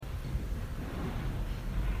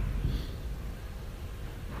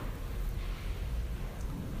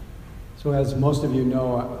So as most of you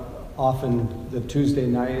know, often the Tuesday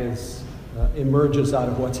night emerges out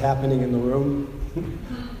of what's happening in the room,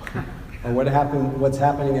 or what's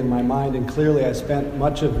happening in my mind. And clearly I spent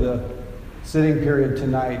much of the sitting period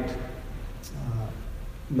tonight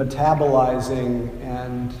metabolizing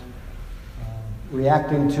and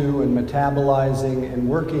reacting to and metabolizing and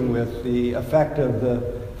working with the effect of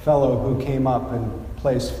the fellow who came up and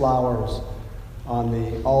placed flowers on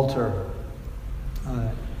the altar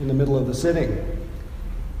in the middle of the sitting.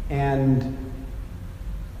 And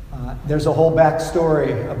there's a whole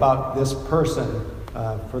backstory about this person,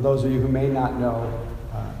 for those of you who may not know.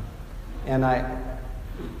 And I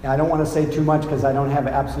don't want to say too much because I don't have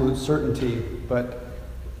absolute certainty, but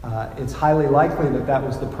it's highly likely that that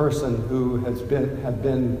was the person who had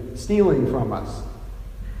been stealing from us.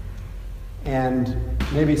 And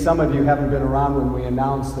maybe some of you haven't been around when we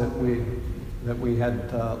announced that we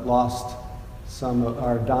had lost some of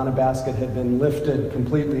our Dharma basket had been lifted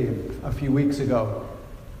completely a few weeks ago.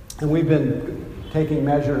 And we've been taking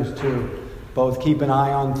measures to both keep an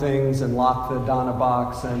eye on things and lock the Dharma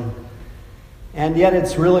box. And yet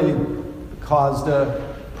it's really caused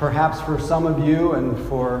perhaps for some of you and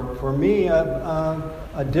for me,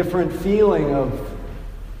 a different feeling of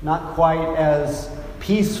not quite as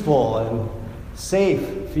peaceful and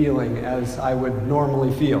safe feeling as I would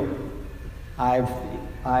normally feel. I've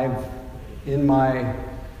in my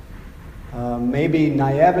maybe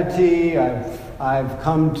naivety, I've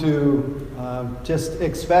come to just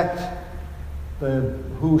expect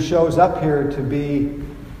who shows up here to be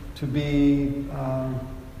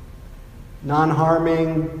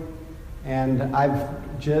non-harming, and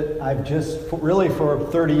I've just really for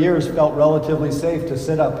 30 years felt relatively safe to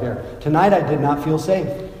sit up here. Tonight I did not feel safe.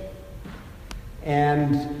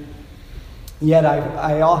 And yet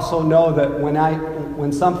I also know that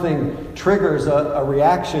when something triggers a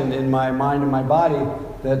reaction in my mind and my body,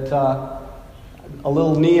 that a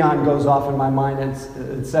little neon goes off in my mind and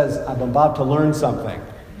it says, I'm about to learn something.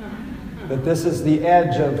 That this is the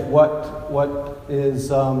edge of what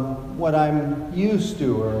I'm used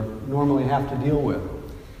to or normally have to deal with.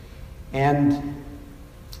 And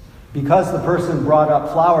because the person brought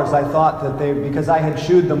up flowers, I thought that because I had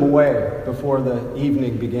shooed them away before the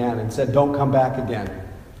evening began and said, don't come back again.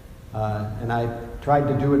 And I tried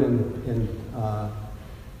to do it in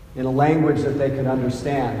a language that they could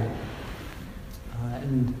understand.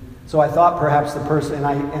 And so I thought perhaps the person,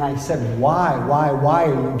 and I said, why are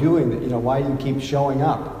you doing that? Why do you keep showing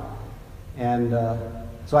up? And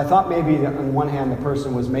so I thought maybe on one hand the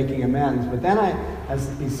person was making amends, but then as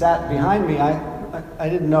he sat behind me, I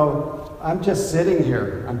didn't know, I'm just sitting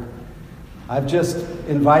here. I've just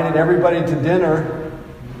invited everybody to dinner,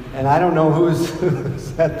 and I don't know who's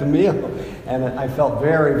at the meal. And I felt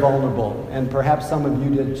very vulnerable, and perhaps some of you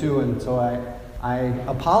did too, and so I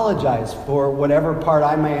apologize for whatever part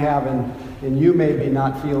I may have, and you may be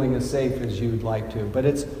not feeling as safe as you'd like to. But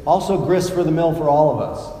it's also grist for the mill for all of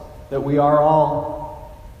us, that we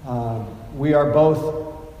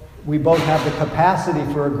both have the capacity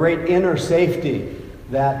for a great inner safety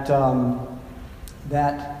that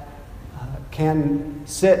can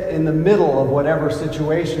sit in the middle of whatever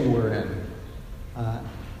situation we're in.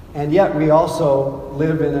 And yet we also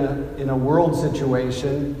live in a world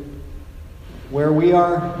situation where we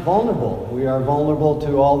are vulnerable. We are vulnerable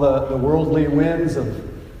to all the worldly winds of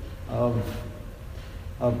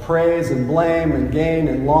praise and blame and gain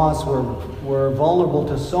and loss. We're vulnerable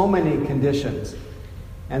to so many conditions.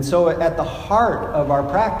 And so at the heart of our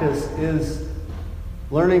practice is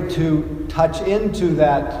learning to touch into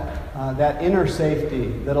that inner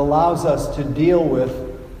safety that allows us to deal with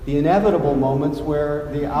the inevitable moments where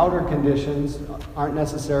the outer conditions aren't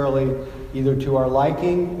necessarily either to our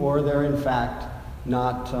liking or they're in fact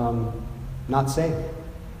not safe.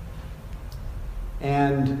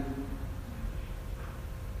 And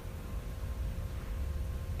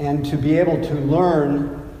to be able to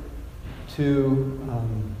learn to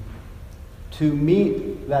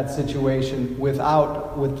meet that situation with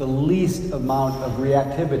the least amount of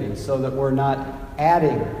reactivity, so that we're not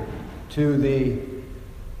adding to the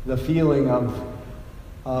feeling of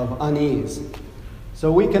unease.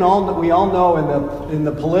 So we all know in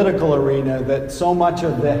the political arena that so much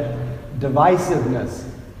of the divisiveness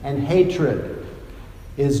and hatred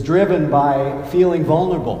is driven by feeling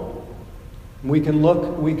vulnerable. We can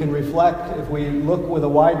reflect. If we look with a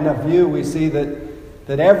wide enough view, we see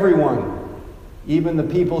that everyone, even the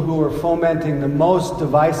people who are fomenting the most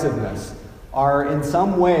divisiveness, are in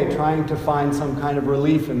some way trying to find some kind of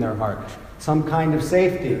relief in their heart, some kind of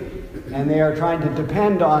safety. And they are trying to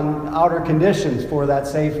depend on outer conditions for that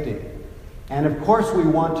safety. And of course we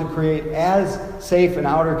want to create as safe and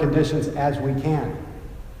outer conditions as we can.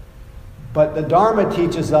 But the Dharma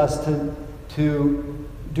teaches us to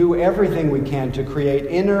do everything we can to create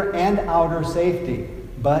inner and outer safety.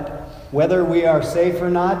 But whether we are safe or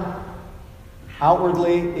not,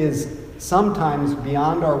 outwardly is sometimes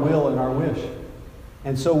beyond our will and our wish.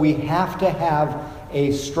 And so we have to have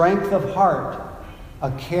a strength of heart,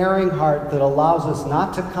 a caring heart that allows us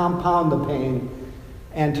not to compound the pain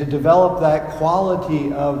and to develop that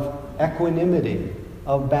quality of equanimity,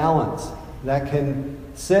 of balance, that can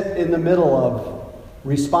sit in the middle of,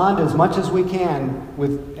 respond as much as we can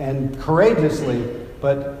and courageously,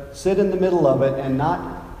 but sit in the middle of it and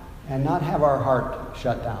not have our heart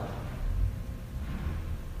shut down.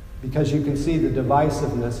 Because you can see the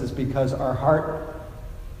divisiveness is because our heart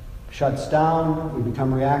shuts down, we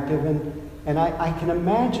become reactive, and I can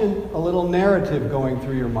imagine a little narrative going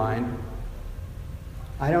through your mind.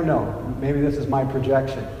 I don't know, maybe this is my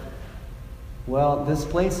projection. Well, this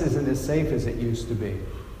place isn't as safe as it used to be.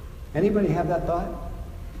 Anybody have that thought?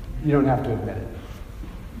 You don't have to admit it.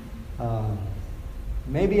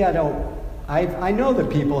 Maybe I don't. I know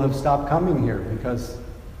that people have stopped coming here because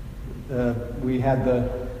we had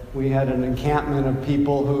an encampment of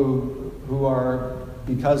people who are,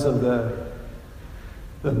 because of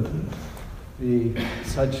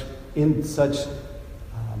such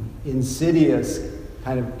insidious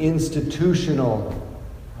kind of institutional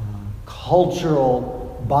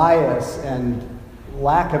cultural bias and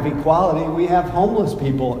lack of equality, we have homeless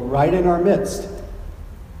people right in our midst.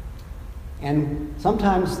 And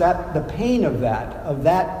sometimes the pain of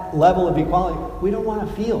that level of equality, we don't want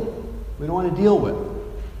to feel, we don't want to deal with.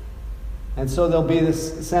 And so there'll be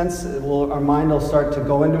this sense, our mind will start to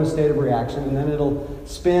go into a state of reaction, and then it'll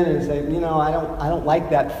spin and say, I don't like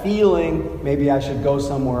that feeling, maybe I should go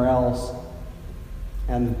somewhere else.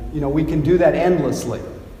 And, we can do that endlessly.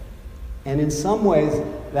 And in some ways,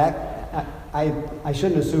 that I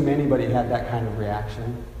shouldn't assume anybody had that kind of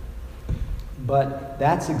reaction. But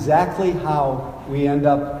that's exactly how we end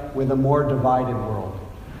up with a more divided world.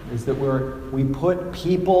 Is that we put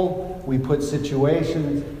people, we put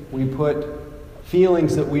situations, we put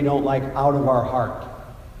feelings that we don't like out of our heart.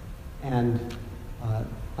 And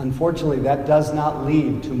unfortunately, that does not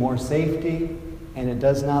lead to more safety, and it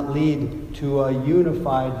does not lead to a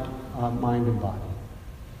unified mind and body.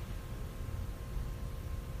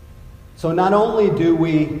 So not only do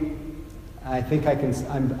we,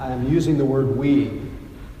 I'm using the word we,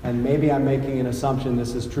 and maybe I'm making an assumption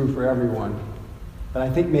this is true for everyone, but I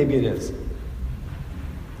think maybe it is.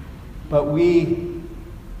 But we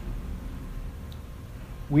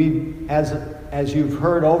as you've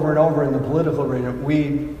heard over and over in the political arena,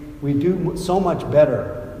 we do so much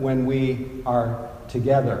better when we are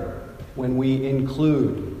together, when we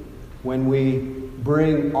include, when we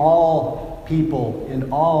bring all people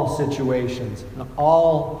in all situations, in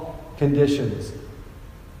all conditions,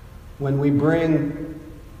 when we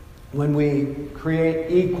create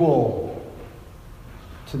equal,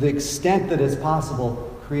 to the extent that is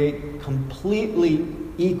possible, create completely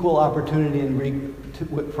equal opportunity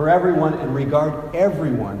for everyone and regard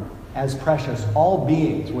everyone as precious, all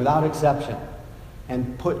beings without exception,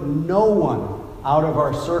 and put no one out of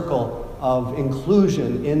our circle of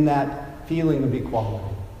inclusion in that feeling of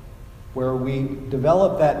equality, where we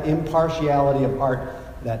develop that impartiality of heart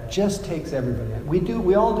that just takes everybody in.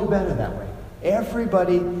 We all do better that way.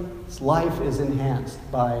 Everybody's life is enhanced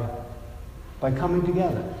by coming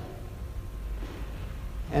together.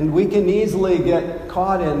 And we can easily get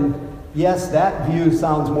caught in, yes, that view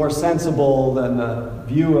sounds more sensible than the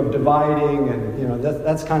view of dividing, and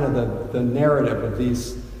that's kind of the narrative of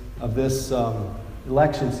this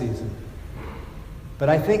election season. But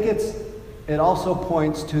I think it also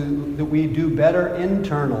points to that we do better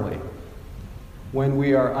internally when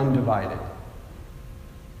we are undivided.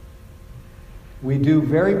 We do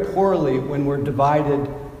very poorly when we're divided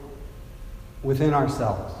within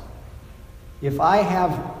ourselves.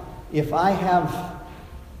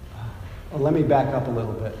 Let me back up a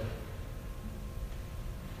little bit.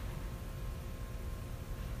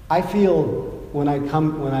 I feel when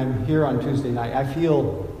I'm here on Tuesday night, I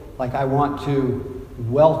feel like I want to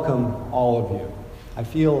welcome all of you. I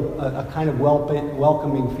feel a kind of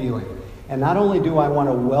welcoming feeling. And not only do I want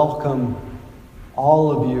to welcome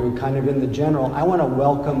all of you kind of in the general, I want to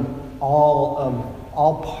welcome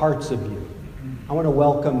all parts of you. I want to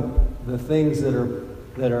welcome the things that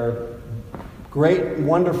are great and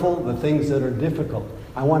wonderful, the things that are difficult.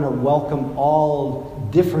 I want to welcome all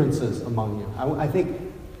differences among you. I think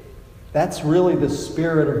that's really the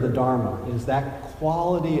spirit of the Dharma, is that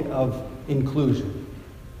quality of inclusion.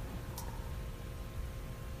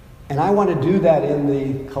 And I want to do that in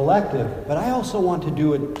the collective, but I also want to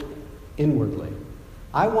do it inwardly.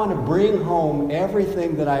 I want to bring home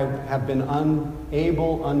everything that I have been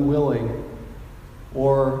unable, unwilling,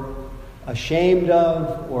 or ashamed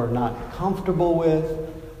of, or not comfortable with,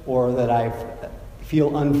 or that I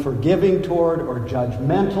feel unforgiving toward, or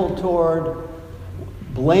judgmental toward,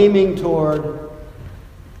 blaming toward.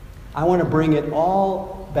 I want to bring it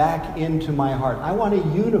all back into my heart. I want to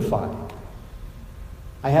unify.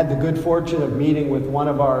 I had the good fortune of meeting with one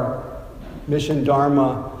of our Mission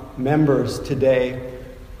Dharma members today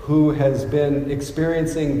who has been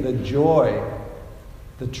experiencing the joy,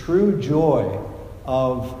 the true joy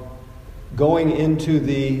of going into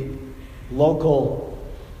the local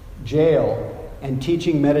jail and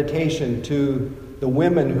teaching meditation to the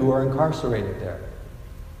women who are incarcerated there.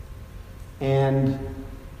 And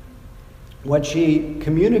what she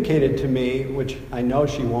communicated to me, which I know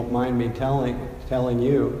she won't mind me telling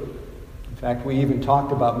you, in fact, we even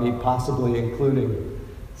talked about me possibly including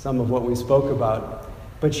some of what we spoke about,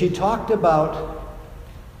 but she talked about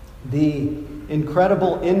the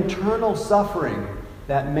incredible internal suffering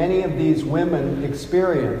that many of these women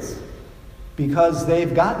experience because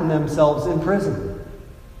they've gotten themselves in prison,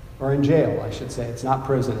 or in jail, I should say. It's not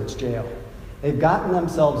prison, it's jail. They've gotten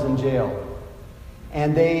themselves in jail.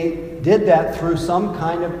 And they did that through some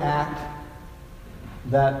kind of act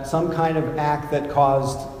that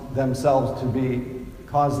caused them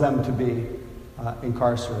to be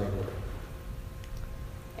incarcerated.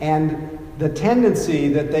 And the tendency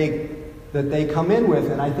that they come in with,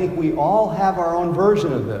 and I think we all have our own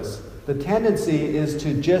version of this, the tendency is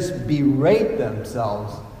to just berate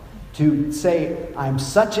themselves, to say, I'm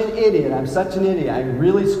such an idiot, I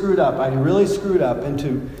really screwed up, and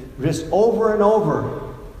to just over and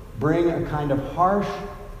over bring a kind of harsh,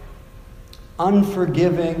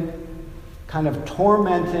 unforgiving, kind of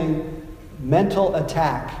tormenting mental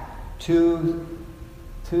attack to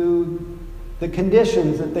the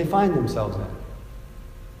conditions that they find themselves in.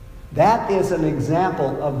 That is an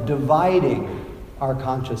example of dividing our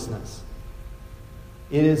consciousness.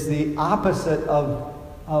 It is the opposite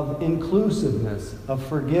of inclusiveness, of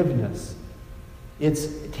forgiveness. It's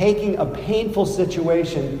taking a painful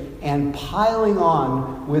situation and piling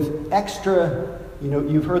on with extra,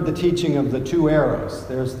 you've heard the teaching of the two arrows.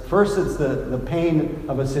 First it's the pain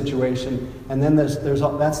of a situation, and then that's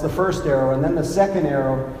the first arrow, and then the second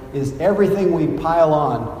arrow is everything we pile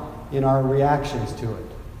on in our reactions to it.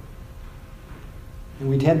 And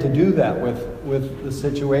we tend to do that with the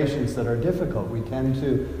situations that are difficult. We tend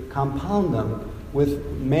to compound them with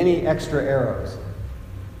many extra arrows.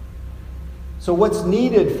 So what's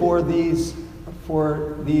needed for these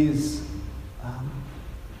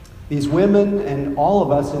women and all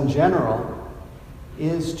of us in general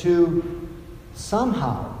is to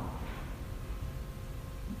somehow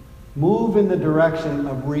move in the direction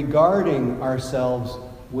of regarding ourselves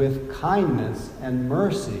with kindness and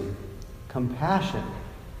mercy, compassion,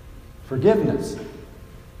 forgiveness,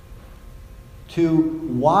 to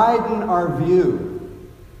widen our view,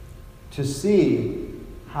 to see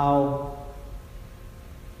how.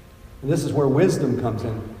 And this is where wisdom comes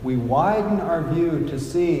in. We widen our view to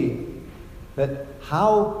see that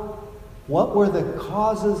what were the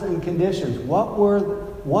causes and conditions? What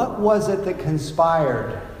was it that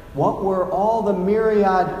conspired? What were all the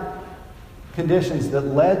myriad conditions that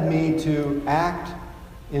led me to act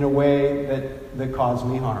in a way that caused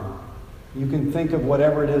me harm? You can think of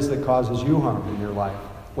whatever it is that causes you harm in your life.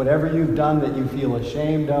 Whatever you've done that you feel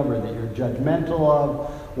ashamed of or that you're judgmental of,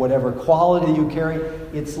 whatever quality you carry,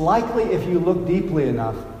 it's likely if you look deeply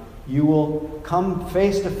enough, you will come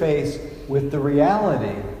face to face with the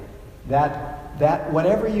reality that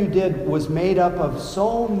whatever you did was made up of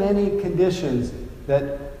so many conditions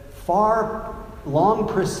that far long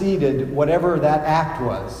preceded whatever that act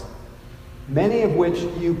was, many of which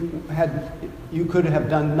you could have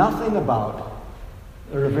done nothing about,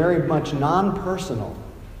 or are very much non-personal.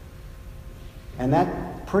 And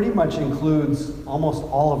that pretty much includes almost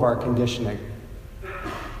all of our conditioning,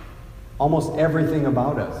 almost everything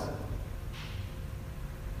about us.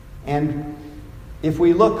 And if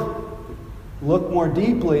we look more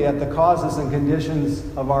deeply at the causes and conditions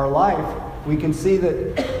of our life, we can see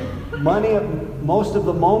that most of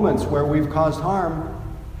the moments where we've caused harm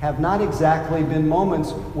have not exactly been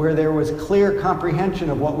moments where there was clear comprehension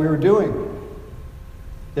of what we were doing.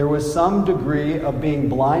 There was some degree of being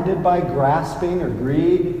blinded by grasping or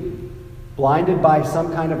greed, blinded by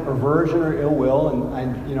some kind of aversion or ill will,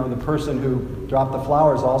 and the person who dropped the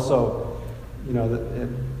flowers also,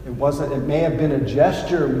 it may have been a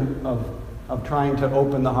gesture of trying to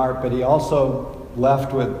open the heart, but he also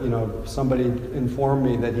left with, somebody informed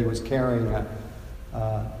me that he was carrying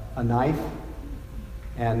a knife,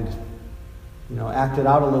 and acted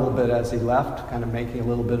out a little bit as he left, kind of making a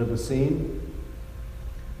little bit of a scene.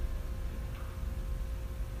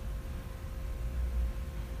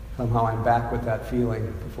 Somehow I'm back with that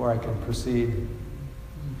feeling before I can proceed.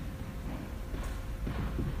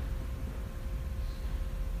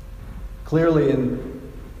 Clearly,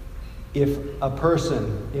 if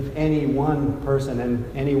any one person,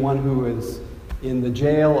 and anyone who is in the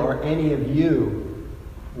jail or any of you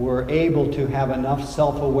were able to have enough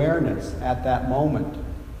self-awareness at that moment,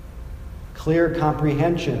 clear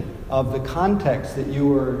comprehension of the context that you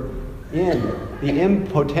were in, the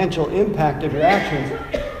potential impact of your actions,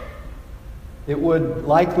 it would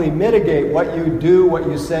likely mitigate what you do, what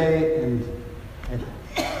you say,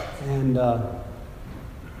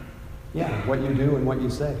 what you do and what you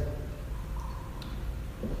say.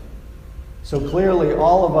 So clearly,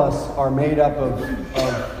 all of us are made up of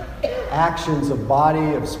actions of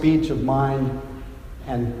body, of speech, of mind,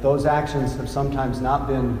 and those actions have sometimes not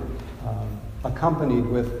been accompanied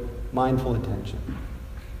with mindful attention.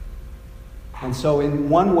 And so in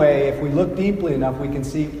one way, if we look deeply enough, we can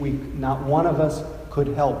see not one of us could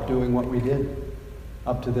help doing what we did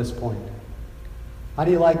up to this point. How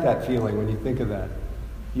do you like that feeling when you think of that?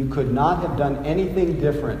 You could not have done anything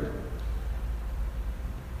different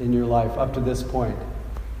in your life up to this point.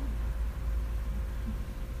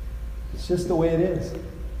 It's just the way it is.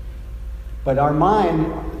 But our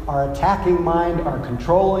mind, our attacking mind, our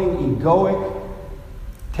controlling, egoic,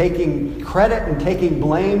 taking credit and taking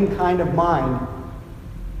blame kind of mind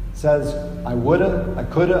says, I woulda, I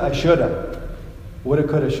coulda, I shoulda. Woulda,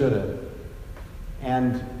 coulda, shoulda.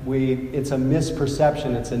 And it's a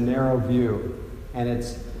misperception, it's a narrow view. And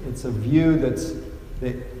it's a view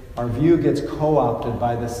that our view gets co-opted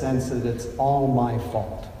by the sense that it's all my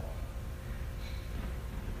fault.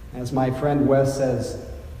 As my friend Wes says,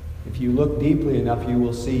 if you look deeply enough, you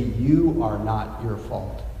will see you are not your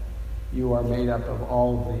fault. You are made up of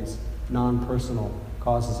all of these non-personal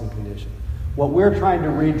causes and conditions. What we're trying to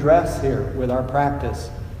redress here with our practice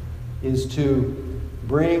is to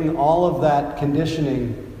bring all of that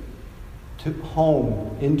conditioning to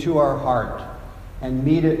home, into our heart, and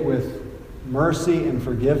meet it with mercy and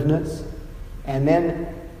forgiveness, and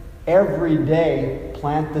then every day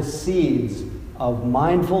plant the seeds of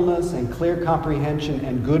mindfulness and clear comprehension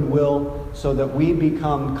and goodwill so that we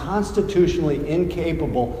become constitutionally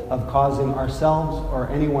incapable of causing ourselves or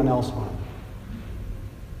anyone else harm.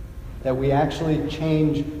 That we actually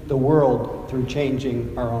change the world through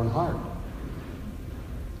changing our own heart.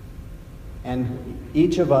 And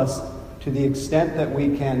each of us, to the extent that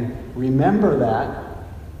we can remember that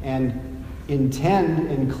and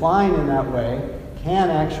incline in that way, can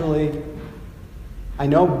actually, I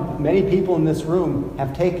know many people in this room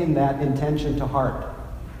have taken that intention to heart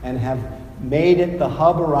and have made it the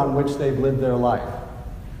hub around which they've lived their life.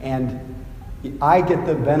 And I get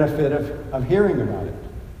the benefit of hearing about it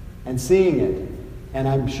and seeing it. And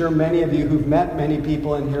I'm sure many of you who've met many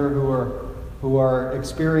people in here who are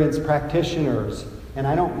experienced practitioners, and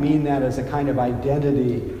I don't mean that as a kind of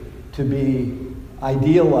identity to be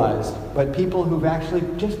idealized, but people who've actually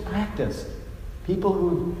just practiced. People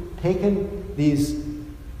who've taken these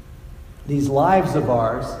lives of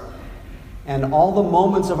ours and all the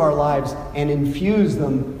moments of our lives and infuse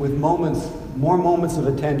them with more moments of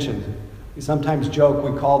attention. We sometimes joke,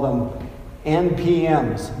 we call them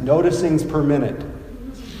NPMs, noticings per minute.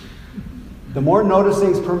 The more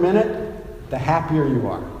noticings per minute, the happier you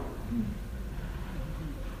are.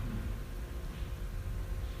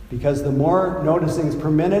 Because the more noticings per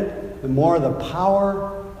minute, the more the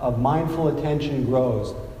power of mindful attention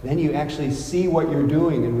grows. Then you actually see what you're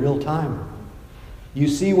doing in real time. You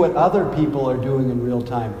see what other people are doing in real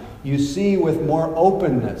time. You see with more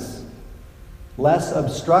openness, less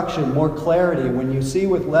obstruction, more clarity. When you see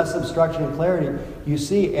with less obstruction and clarity, you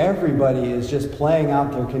see everybody is just playing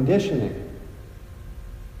out their conditioning.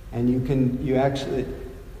 And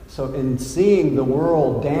so in seeing the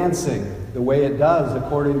world dancing the way it does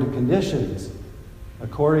according to conditions,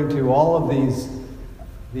 according to all of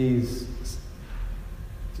these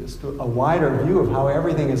just a wider view of how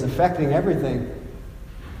everything is affecting everything,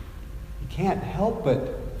 you can't help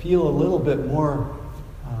but feel a little bit more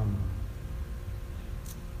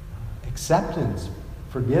acceptance,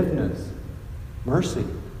 forgiveness, mercy.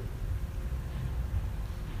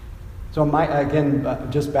 So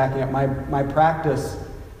just backing up, my practice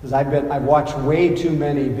is I've watched way too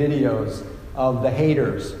many videos of the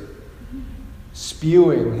haters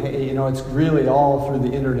spewing. It's really all through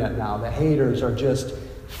the internet now. The haters are just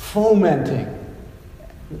fomenting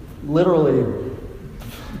literally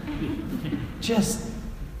just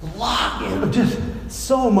just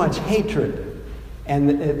so much hatred.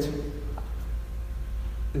 And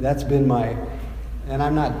that's been my, and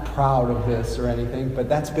I'm not proud of this or anything, but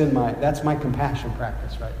that's my compassion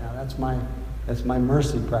practice right now. That's my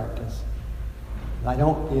mercy practice. I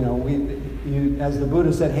don't, as the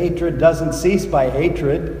Buddha said, hatred doesn't cease by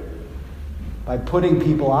hatred, by putting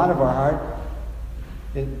people out of our heart.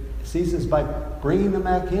 It ceases by bringing them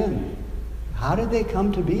back in. How did they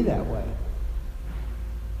come to be that way?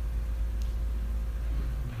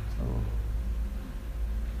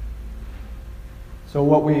 So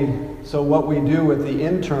what we do with the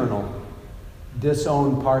internal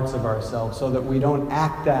disowned parts of ourselves, so that we don't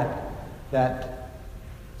act that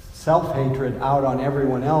self-hatred out on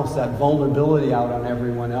everyone else, that vulnerability out on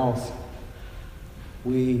everyone else,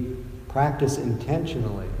 we practice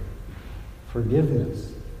intentionally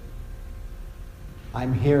forgiveness.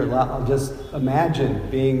 I'm here. I'll just imagine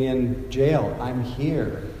being in jail. I'm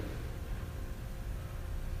here.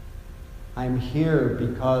 I'm here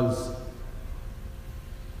because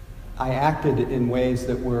I acted in ways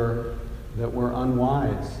that were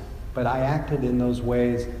unwise. But I acted in those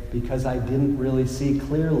ways because I didn't really see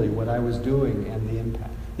clearly what I was doing and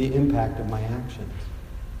the impact of my actions.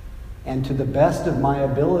 And to the best of my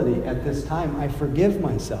ability at this time, I forgive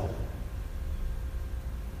myself.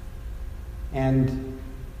 And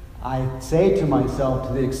I say to myself,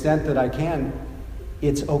 to the extent that I can,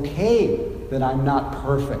 it's okay that I'm not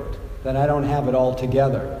perfect, that I don't have it all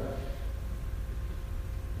together.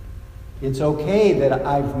 It's okay that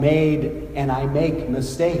I've made and I make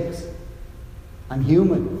mistakes. I'm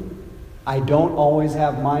human. I don't always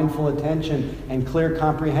have mindful attention and clear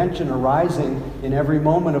comprehension arising in every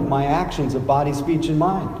moment of my actions of body, speech, and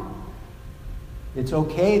mind. It's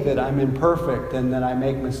okay that I'm imperfect and that I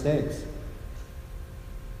make mistakes.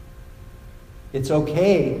 It's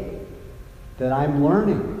okay that I'm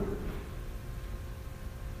learning.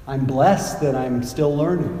 I'm blessed that I'm still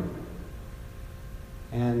learning.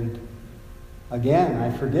 And again,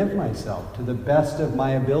 I forgive myself to the best of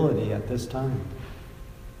my ability at this time.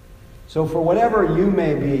 So for whatever you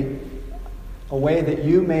may be, a way that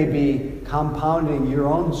you may be compounding your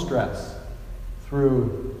own stress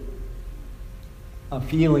through a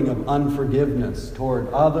feeling of unforgiveness toward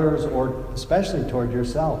others, or especially toward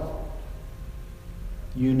yourself,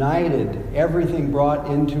 united, everything brought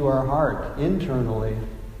into our heart internally,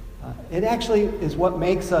 it actually is what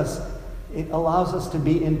makes us, it allows us to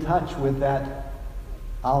be in touch with that,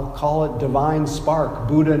 I'll call it divine spark,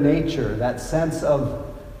 Buddha nature, that sense of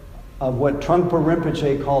what Trungpa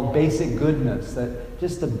Rinpoche called basic goodness, that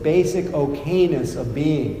just the basic okayness of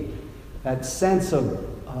being, that sense of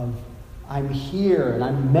I'm here and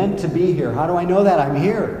I'm meant to be here. How do I know that? I'm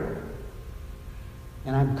here.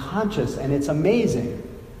 And I'm conscious, and it's amazing.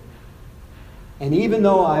 And even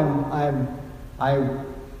though I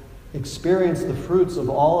experience the fruits of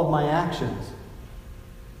all of my actions,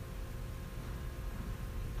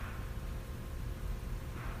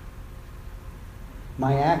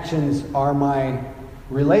 my actions are my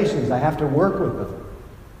relations. I have to work with them.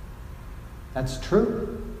 That's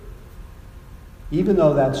true. Even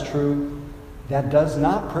though that's true, that does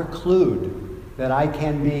not preclude that I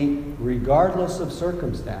can be, regardless of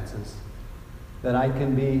circumstances, that I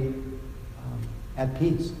can be at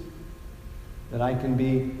peace, that I can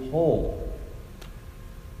be whole.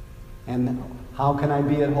 And how can I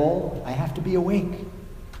be at whole? I have to be awake.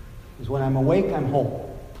 Because when I'm awake, I'm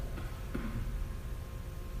whole.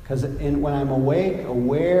 Because when I'm awake,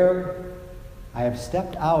 aware, I have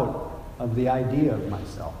stepped out of the idea of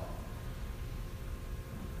myself.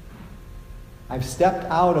 I've stepped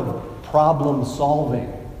out of problem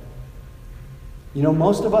solving. You know,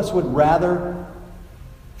 most of us would rather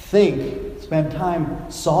spend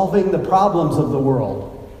time solving the problems of the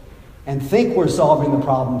world and think we're solving the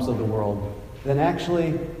problems of the world than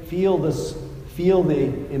actually feel the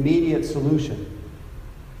immediate solution.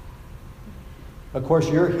 Of course,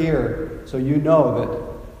 you're here, so you know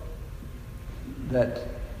that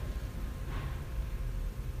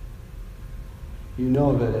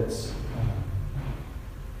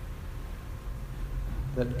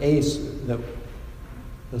it's that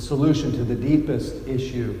the solution to the deepest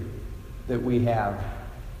issue that we have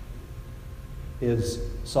is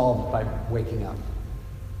solved by waking up.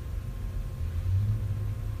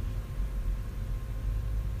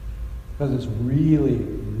 Because it's really,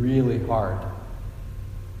 really hard.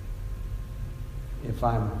 If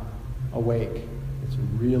I'm awake, it's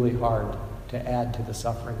really hard to add to the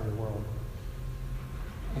suffering of the world.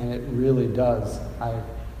 And it really does, I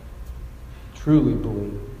truly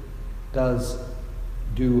believe, does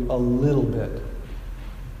do a little bit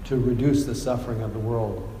to reduce the suffering of the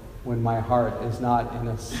world when my heart is not in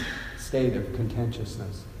a state of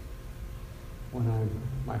contentiousness. When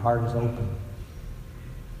my heart is open,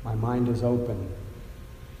 my mind is open.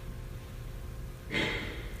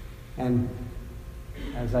 And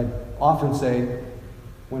as I often say,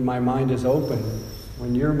 when my mind is open,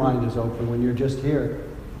 when your mind is open, when you're just here,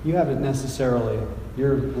 you haven't necessarily,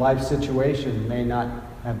 your life situation may not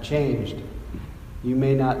have changed. You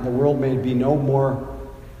may not, the world may be no more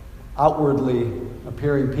outwardly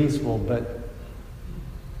appearing peaceful, but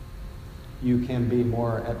you can be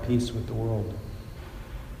more at peace with the world.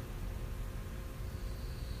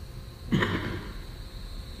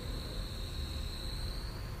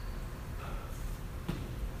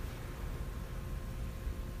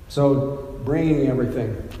 So, bringing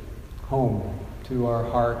everything home to our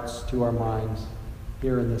hearts, to our minds,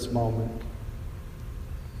 here in this moment.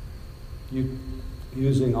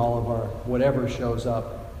 Using all of our, whatever shows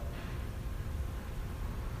up,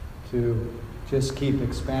 to just keep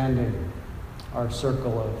expanding our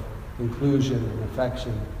circle of inclusion and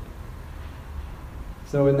affection.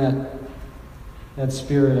 So in that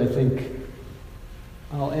spirit, I think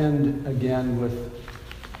I'll end again with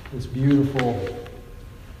this beautiful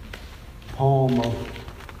poem of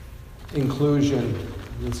inclusion.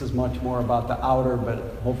 This is much more about the outer, but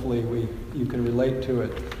hopefully you can relate to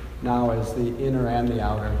it now as the inner and the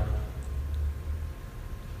outer.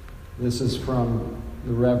 This is from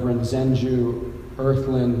the Reverend Zenju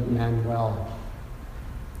Earthlyn Manuel.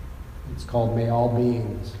 It's called May All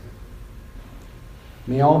Beings.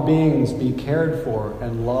 May all beings be cared for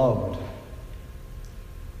and loved,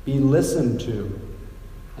 be listened to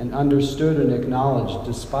and understood and acknowledged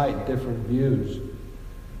despite different views,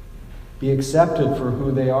 be accepted for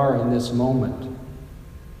who they are in this moment,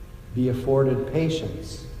 be afforded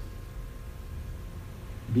patience,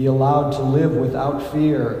 be allowed to live without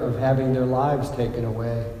fear of having their lives taken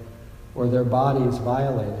away or their bodies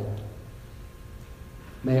violated.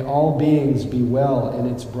 May all beings be well in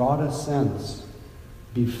its broadest sense,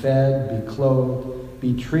 be fed, be clothed,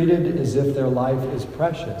 be treated as if their life is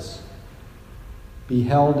precious, be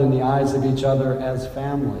held in the eyes of each other as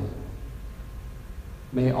family.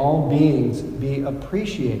 May all beings be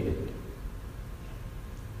appreciated,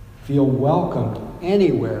 feel welcomed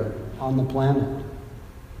anywhere on the planet,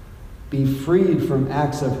 be freed from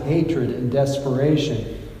acts of hatred and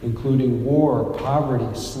desperation, including war,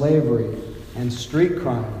 poverty, slavery, and street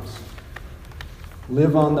crimes.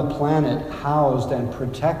 Live on the planet housed and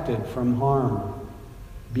protected from harm.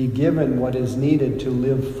 Be given what is needed to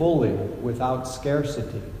live fully without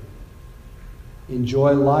scarcity.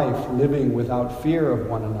 Enjoy life living without fear of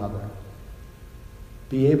one another.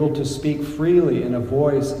 Be able to speak freely in a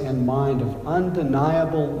voice and mind of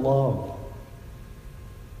undeniable love.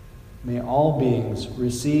 May all beings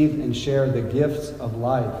receive and share the gifts of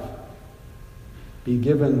life. Be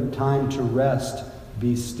given time to rest,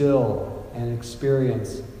 be still, and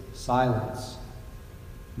experience silence.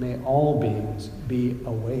 May all beings be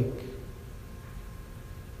awake.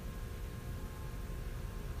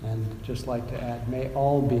 And just like to add, may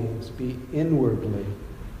all beings be inwardly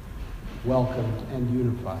welcomed and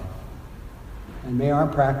unified. And may our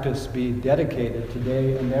practice be dedicated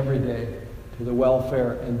today and every day to the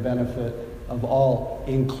welfare and benefit of all,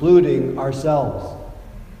 including ourselves.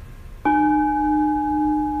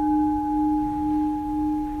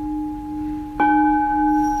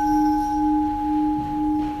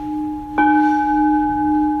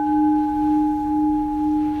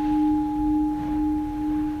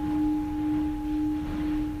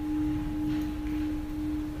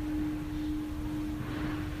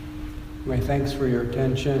 Anyway, thanks for your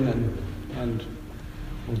attention, and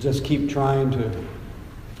we'll just keep trying to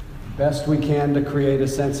best we can to create a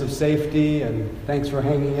sense of safety, and thanks for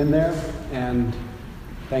hanging in there, and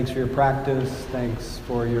thanks for your practice, thanks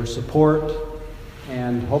for your support,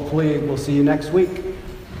 and hopefully we'll see you next week.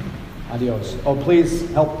 Adios. Oh, please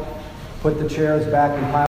help put the chairs back in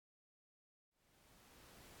pile.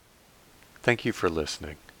 Thank you for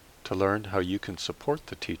listening. To learn how you can support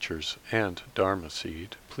the teachers and Dharma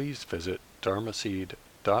Seed, please visit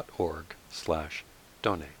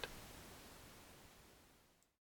dharmaseed.org/donate.